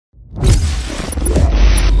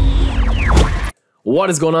What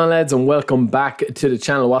is going on, lads, and welcome back to the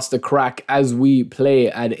channel. What's the crack as we play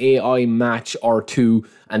an AI match or two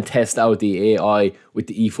and test out the AI with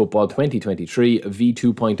the eFootball 2023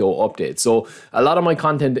 V2.0 update. So a lot of my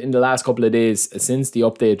content in the last couple of days since the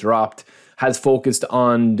update dropped has focused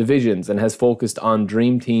on divisions and has focused on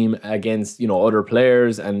Dream Team against, other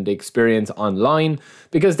players and the experience online,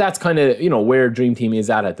 because that's kind of, where Dream Team is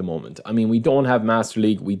at the moment. I mean, we don't have Master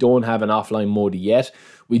League, we don't have an offline mode yet,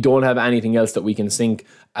 we don't have anything else that we can sink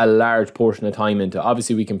a large portion of time into.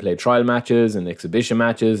 Obviously, we can play trial matches and exhibition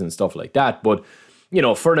matches and stuff like that, but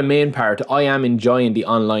for the main part, I am enjoying the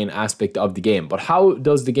online aspect of the game. But how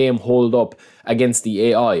does the game hold up against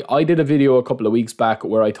the AI? I did a video a couple of weeks back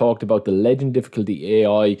where I talked about the legend difficulty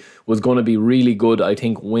AI was going to be really good, I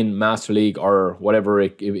think, when Master League or whatever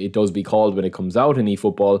it does be called when it comes out in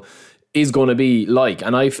eFootball is going to be like.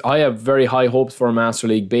 And I have very high hopes for Master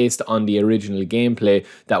League based on the original gameplay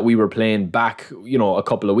that we were playing back, a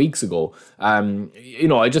couple of weeks ago.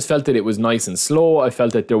 I just felt that it was nice and slow. I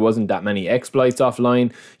felt that there wasn't that many exploits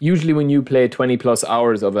offline. Usually when you play 20 plus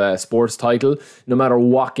hours of a sports title, no matter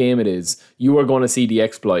what game it is, you are going to see the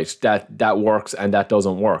exploit that works and that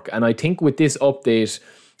doesn't work. And I think with this update,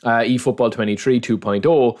 eFootball 23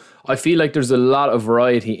 2.0, I feel like there's a lot of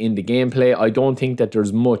variety in the gameplay. I don't think that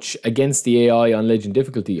there's much against the AI on legend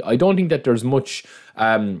difficulty. I don't think that there's much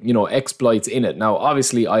exploits in it. Now,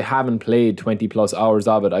 obviously, I haven't played 20 plus hours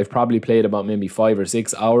of it. I've probably played about maybe 5 or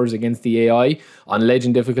 6 hours against the AI on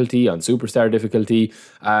legend difficulty, on superstar difficulty.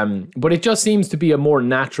 But it just seems to be a more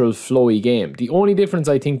natural, flowy game. The only difference,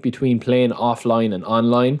 I think, between playing offline and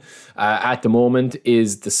online at the moment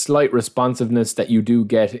is the slight responsiveness that you do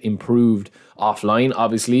get improved offline,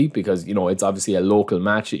 obviously, because it's obviously a local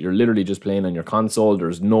match that you're literally just playing on your console.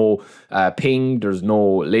 There's no ping, there's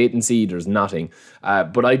no latency, there's nothing.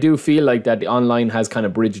 But I do feel like that the online has kind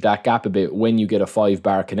of bridged that gap a bit when you get a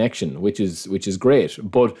 5-bar connection, which is great.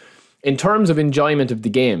 But in terms of enjoyment of the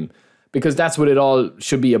game, because that's what it all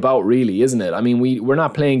should be about, really, isn't it? I mean, we're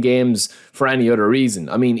not playing games for any other reason.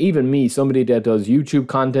 I mean, even me, somebody that does YouTube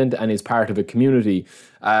content and is part of a community,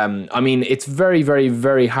 I mean, it's very, very,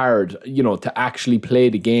 very hard, to actually play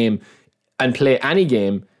the game and play any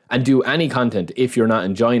game and do any content if you're not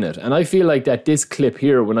enjoying it. And I feel like that this clip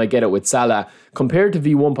here, when I get it with Salah, compared to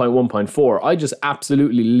V1.1.4, I just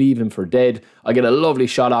absolutely leave him for dead. I get a lovely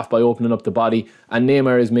shot off by opening up the body, and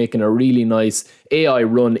Neymar is making a really nice AI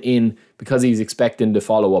run in because he's expecting the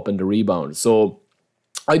follow-up and the rebound. So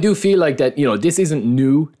I do feel like that, this isn't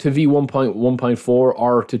new to V1.1.4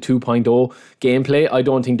 or to 2.0 gameplay. I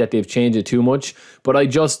don't think that they've changed it too much, but I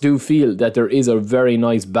just do feel that there is a very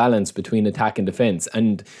nice balance between attack and defense.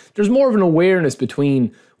 And there's more of an awareness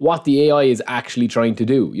between what the AI is actually trying to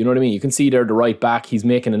do. You know what I mean? You can see there the right back, he's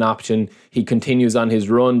making an option, he continues on his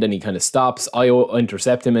run, then he kind of stops, I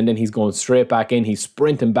intercept him, and then he's going straight back in, he's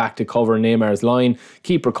sprinting back to cover Neymar's line,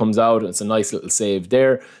 keeper comes out, it's a nice little save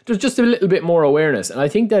there. There's just a little bit more awareness, and I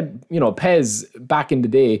think that, Pez, back in the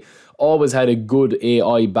day, always had a good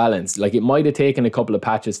AI balance. Like, it might have taken a couple of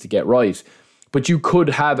patches to get right, but you could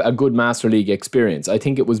have a good Master League experience. I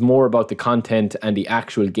think it was more about the content and the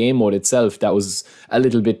actual game mode itself that was a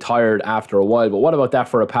little bit tired after a while. But what about that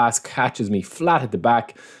for a pass? Catches me flat at the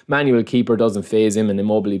back. Manuel keeper doesn't phase him and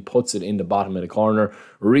Immobile puts it in the bottom of the corner.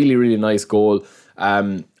 Really, really nice goal.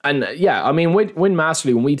 And yeah, I mean, when Master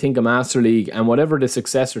League, when we think of Master League and whatever the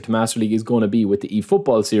successor to Master League is going to be with the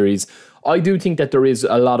eFootball series, I do think that there is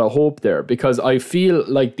a lot of hope there, because I feel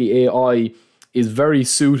like the AI is very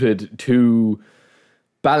suited to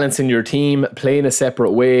balancing your team, playing a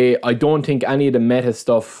separate way. I don't think any of the meta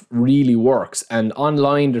stuff really works. And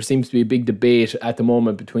online, there seems to be a big debate at the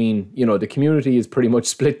moment between, the community is pretty much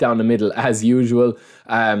split down the middle as usual.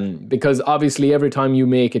 Because obviously every time you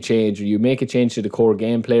make a change, or you make a change to the core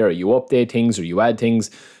gameplay, or you update things, or you add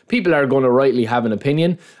things, people are going to rightly have an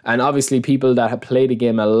opinion. And obviously people that have played the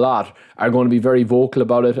game a lot are going to be very vocal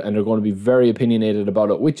about it, and they're going to be very opinionated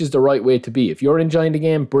about it, which is the right way to be. If you're enjoying the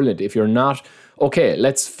game, brilliant. If you're not, okay,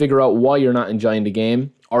 let's figure out why you're not enjoying the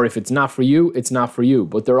game. Or if it's not for you, it's not for you.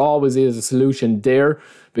 But there always is a solution there,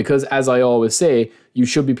 because as I always say, you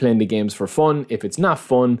should be playing the games for fun. If it's not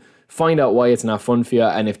fun, find out why it's not fun for you.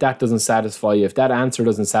 And if that doesn't satisfy you, if that answer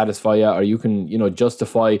doesn't satisfy you, or you can,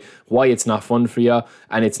 justify why it's not fun for you,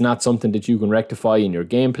 and it's not something that you can rectify in your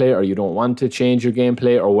gameplay, or you don't want to change your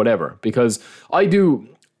gameplay or whatever. Because I do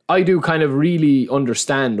kind of really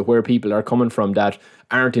understand where people are coming from that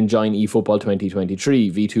aren't enjoying eFootball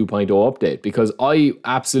 2023 V2.0 update, because I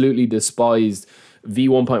absolutely despised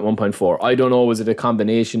V1.1.4. I don't know, was it a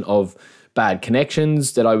combination of bad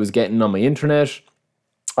connections that I was getting on my internet?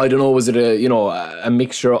 I don't know, was it a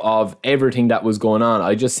mixture of everything that was going on?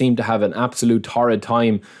 I just seemed to have an absolute torrid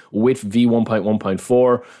time with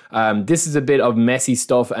V1.1.4. This is a bit of messy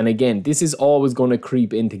stuff. And again, this is always going to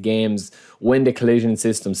creep into games when the collision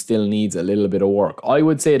system still needs a little bit of work. I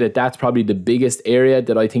would say that that's probably the biggest area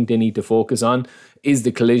that I think they need to focus on, is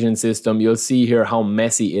the collision system. You'll see here how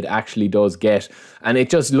messy it actually does get. And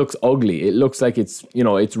it just looks ugly. It looks like it's,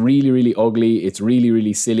 it's really, really ugly. It's really,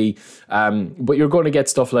 really silly. But you're going to get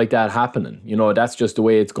stuff like that happening. That's just the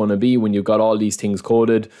way it's going to be when you've got all these things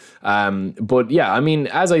coded. But yeah, I mean,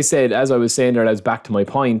 as I was saying there, that's back to my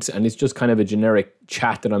point, and it's just kind of a generic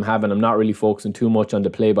chat that I'm having. I'm not really focusing too much on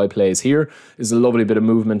the play-by-plays here. There's a lovely bit of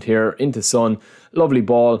movement here into Son. Lovely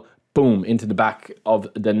ball. Boom, into the back of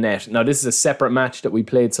the net. Now, this is a separate match that we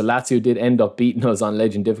played, so Lazio did end up beating us on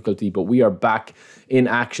legend difficulty, but we are back in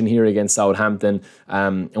action here against Southampton,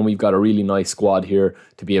 and we've got a really nice squad here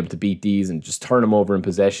to be able to beat these and just turn them over in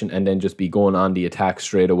possession and then just be going on the attack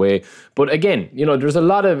straight away. But again, there's a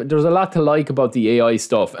lot to like about the AI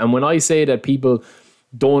stuff, and when I say that people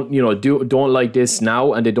don't like this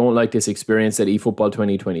now and they don't like this experience that eFootball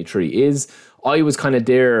 2023 is, I was kind of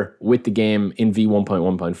there with the game in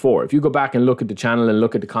V1.1.4. If you go back and look at the channel and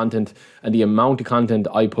look at the content and the amount of content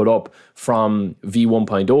I put up from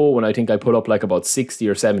V1.0, when I think I put up like about 60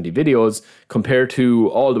 or 70 videos, compared to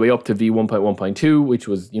all the way up to V1.1.2, which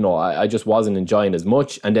was, I just wasn't enjoying as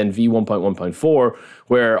much, and then V1.1.4,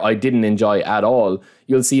 where I didn't enjoy at all,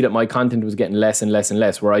 you'll see that my content was getting less and less and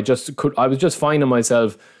less, where I was just finding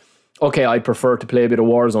myself, okay, I prefer to play a bit of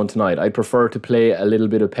Warzone tonight. I prefer to play a little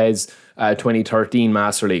bit of PES 2013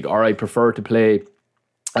 Master League, or I prefer to play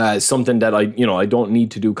something that I don't need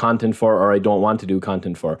to do content for, or I don't want to do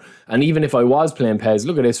content for. And even if I was playing PES,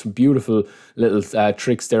 look at this beautiful little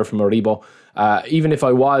tricks there from Aribo. Even if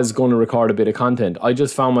I was going to record a bit of content, I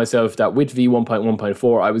just found myself that with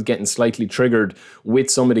V1.1.4, I was getting slightly triggered with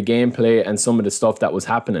some of the gameplay and some of the stuff that was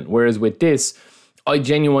happening. Whereas with this, I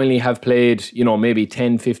genuinely have played, maybe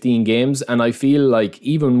 10, 15 games, and I feel like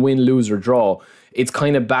even win, lose or draw, it's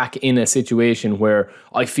kind of back in a situation where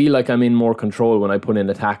I feel like I'm in more control when I put in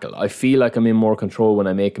a tackle. I feel like I'm in more control when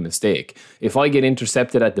I make a mistake. If I get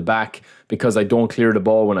intercepted at the back because I don't clear the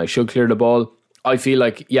ball when I should clear the ball, I feel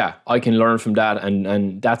like, yeah, I can learn from that,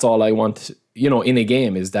 and that's all I want, in a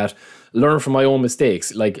game, is that learn from my own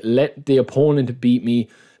mistakes. Like, let the opponent beat me,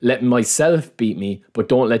 let myself beat me, but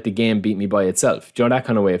don't let the game beat me by itself. Do you know, that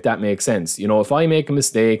kind of way, if that makes sense. If I make a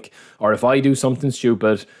mistake or if I do something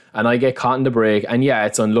stupid and I get caught in the break, and yeah,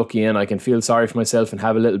 it's unlucky and I can feel sorry for myself and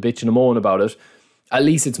have a little bitch and a moan about it, at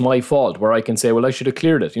least it's my fault, where I can say, well, I should have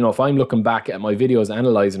cleared it. If I'm looking back at my videos,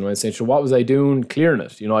 analysing them, and saying, so what was I doing clearing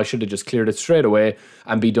it? I should have just cleared it straight away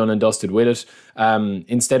and be done and dusted with it.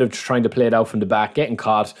 Instead of trying to play it out from the back, getting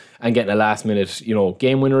caught and getting a last minute,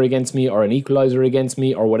 game winner against me, or an equaliser against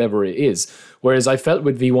me, or whatever it is. Whereas I felt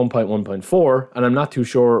with V1.1.4, and I'm not too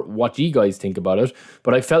sure what you guys think about it,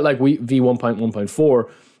 but I felt like V1.1.4,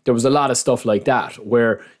 there was a lot of stuff like that,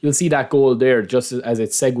 where you'll see that goal there just as it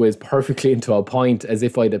segues perfectly into a point, as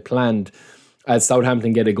if I'd have planned as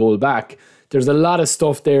Southampton get a goal back. There's a lot of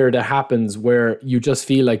stuff there that happens where you just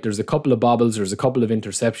feel like there's a couple of bobbles, there's a couple of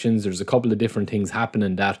interceptions, there's a couple of different things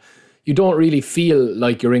happening that you don't really feel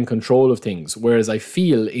like you're in control of things. Whereas I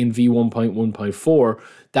feel in V1.1.4,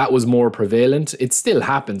 that was more prevalent. It still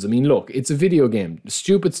happens. I mean, look, it's a video game.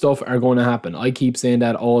 Stupid stuff are going to happen. I keep saying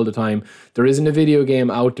that all the time. There isn't a video game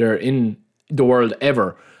out there in the world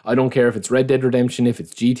ever. I don't care if it's Red Dead Redemption, if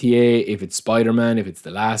it's GTA, if it's Spider-Man, if it's The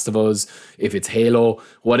Last of Us, if it's Halo,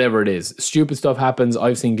 whatever it is. Stupid stuff happens.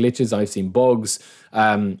 I've seen glitches, I've seen bugs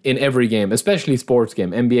in every game, especially sports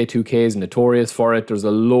game. NBA 2K is notorious for it. There's a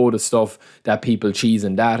load of stuff that people cheese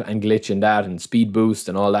in that and glitch in that and speed boost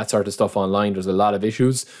and all that sort of stuff online. There's a lot of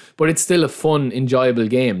issues, but it's still a fun, enjoyable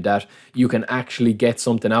game that you can actually get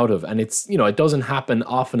something out of. And it's, it doesn't happen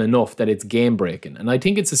often enough that it's game breaking. And I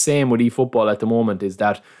think it's the same with eFootball at the moment, is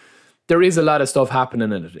that there is a lot of stuff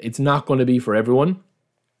happening in it. It's not going to be for everyone.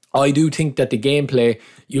 I do think that the gameplay,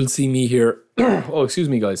 you'll see me here. Oh, excuse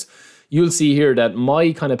me, guys. You'll see here that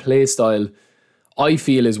my kind of play style, I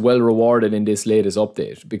feel, is well rewarded in this latest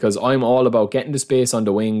update, because I'm all about getting the space on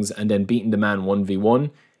the wings and then beating the man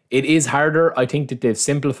 1v1. It is harder. I think that they've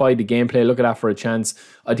simplified the gameplay. Look at that for a chance.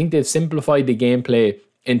 I think they've simplified the gameplay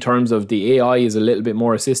in terms of the AI is a little bit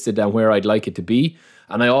more assisted than where I'd like it to be.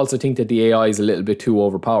 And I also think that the AI is a little bit too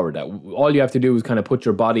overpowered. That all you have to do is kind of put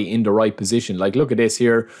your body in the right position. Like, look at this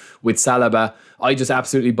here with Saliba. I just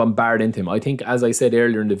absolutely bombard into him. I think, as I said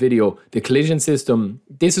earlier in the video, the collision system,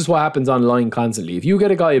 this is what happens online constantly. If you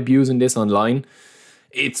get a guy abusing this online,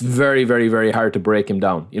 it's very, very, very hard to break him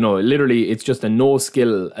down. You know, literally, it's just a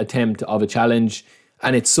no-skill attempt of a challenge,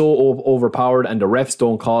 and it's so overpowered, and the refs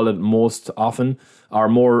don't call it most often, or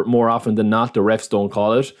more often than not, the refs don't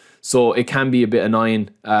call it. So it can be a bit annoying.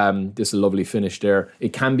 This is a lovely finish there.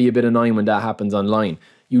 It can be a bit annoying when that happens online.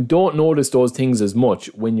 You don't notice those things as much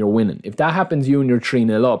when you're winning. If that happens to you and you're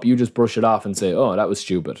 3-0 up, you just brush it off and say, oh, that was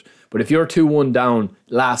stupid. But if you're 2-1 down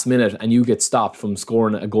last minute and you get stopped from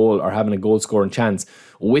scoring a goal or having a goal scoring chance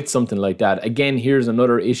with something like that, again, here's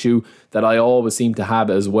another issue that I always seem to have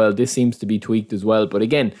as well. This seems to be tweaked as well. But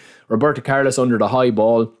again, Roberto Carlos under the high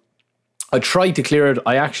ball, I tried to clear it.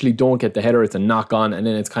 I actually don't get the header. It's a knock on, and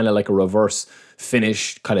then it's kind of like a reverse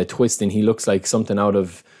finish, kind of twisting. He looks like something out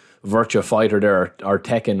of Virtua Fighter there, or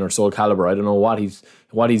Tekken or Soul Calibur. I don't know what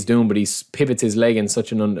he's doing, but he pivots his leg in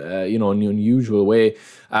such an unusual way.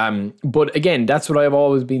 But again, that's what I've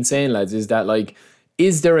always been saying, lads, is that, like,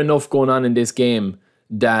 is there enough going on in this game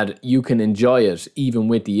that you can enjoy it even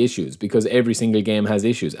with the issues? Because every single game has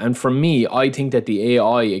issues. And for me, I think that the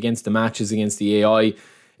AI against the matches against the AI,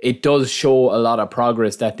 it does show a lot of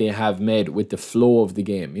progress that they have made with the flow of the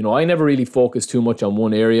game. You know, I never really focus too much on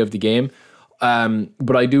one area of the game,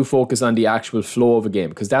 but I do focus on the actual flow of a game,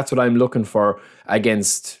 because that's what I'm looking for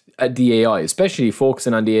against the AI, especially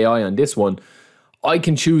focusing on the AI on this one. I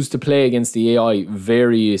can choose to play against the AI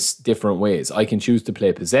various different ways. I can choose to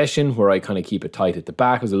play possession, where I kind of keep it tight at the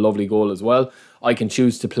back. It was a lovely goal as well. I can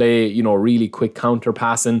choose to play, you know, really quick counter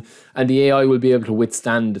passing, and the AI will be able to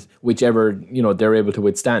withstand whichever, you know, they're able to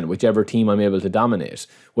withstand, whichever team I'm able to dominate.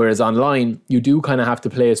 Whereas online, you do kind of have to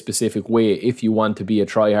play a specific way if you want to be a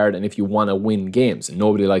tryhard and if you want to win games, and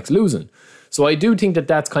nobody likes losing. So I do think that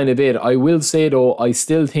that's kind of it. I will say, though, I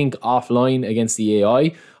still think offline against the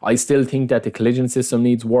AI, I still think that the collision system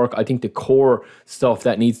needs work. I think the core stuff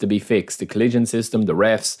that needs to be fixed, the collision system, the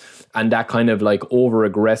refs, and that kind of like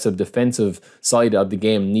over-aggressive defensive side of the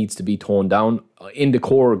game needs to be toned down in the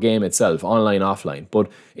core game itself, online, offline. But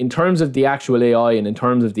in terms of the actual AI and in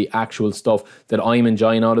terms of the actual stuff that I'm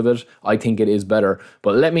enjoying out of it, I think it is better.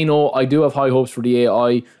 But let me know. I do have high hopes for the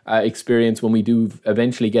AI experience when we do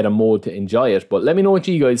eventually get a mode to enjoy it. But let me know what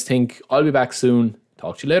you guys think. I'll be back soon.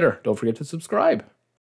 Talk to you later. Don't forget to subscribe.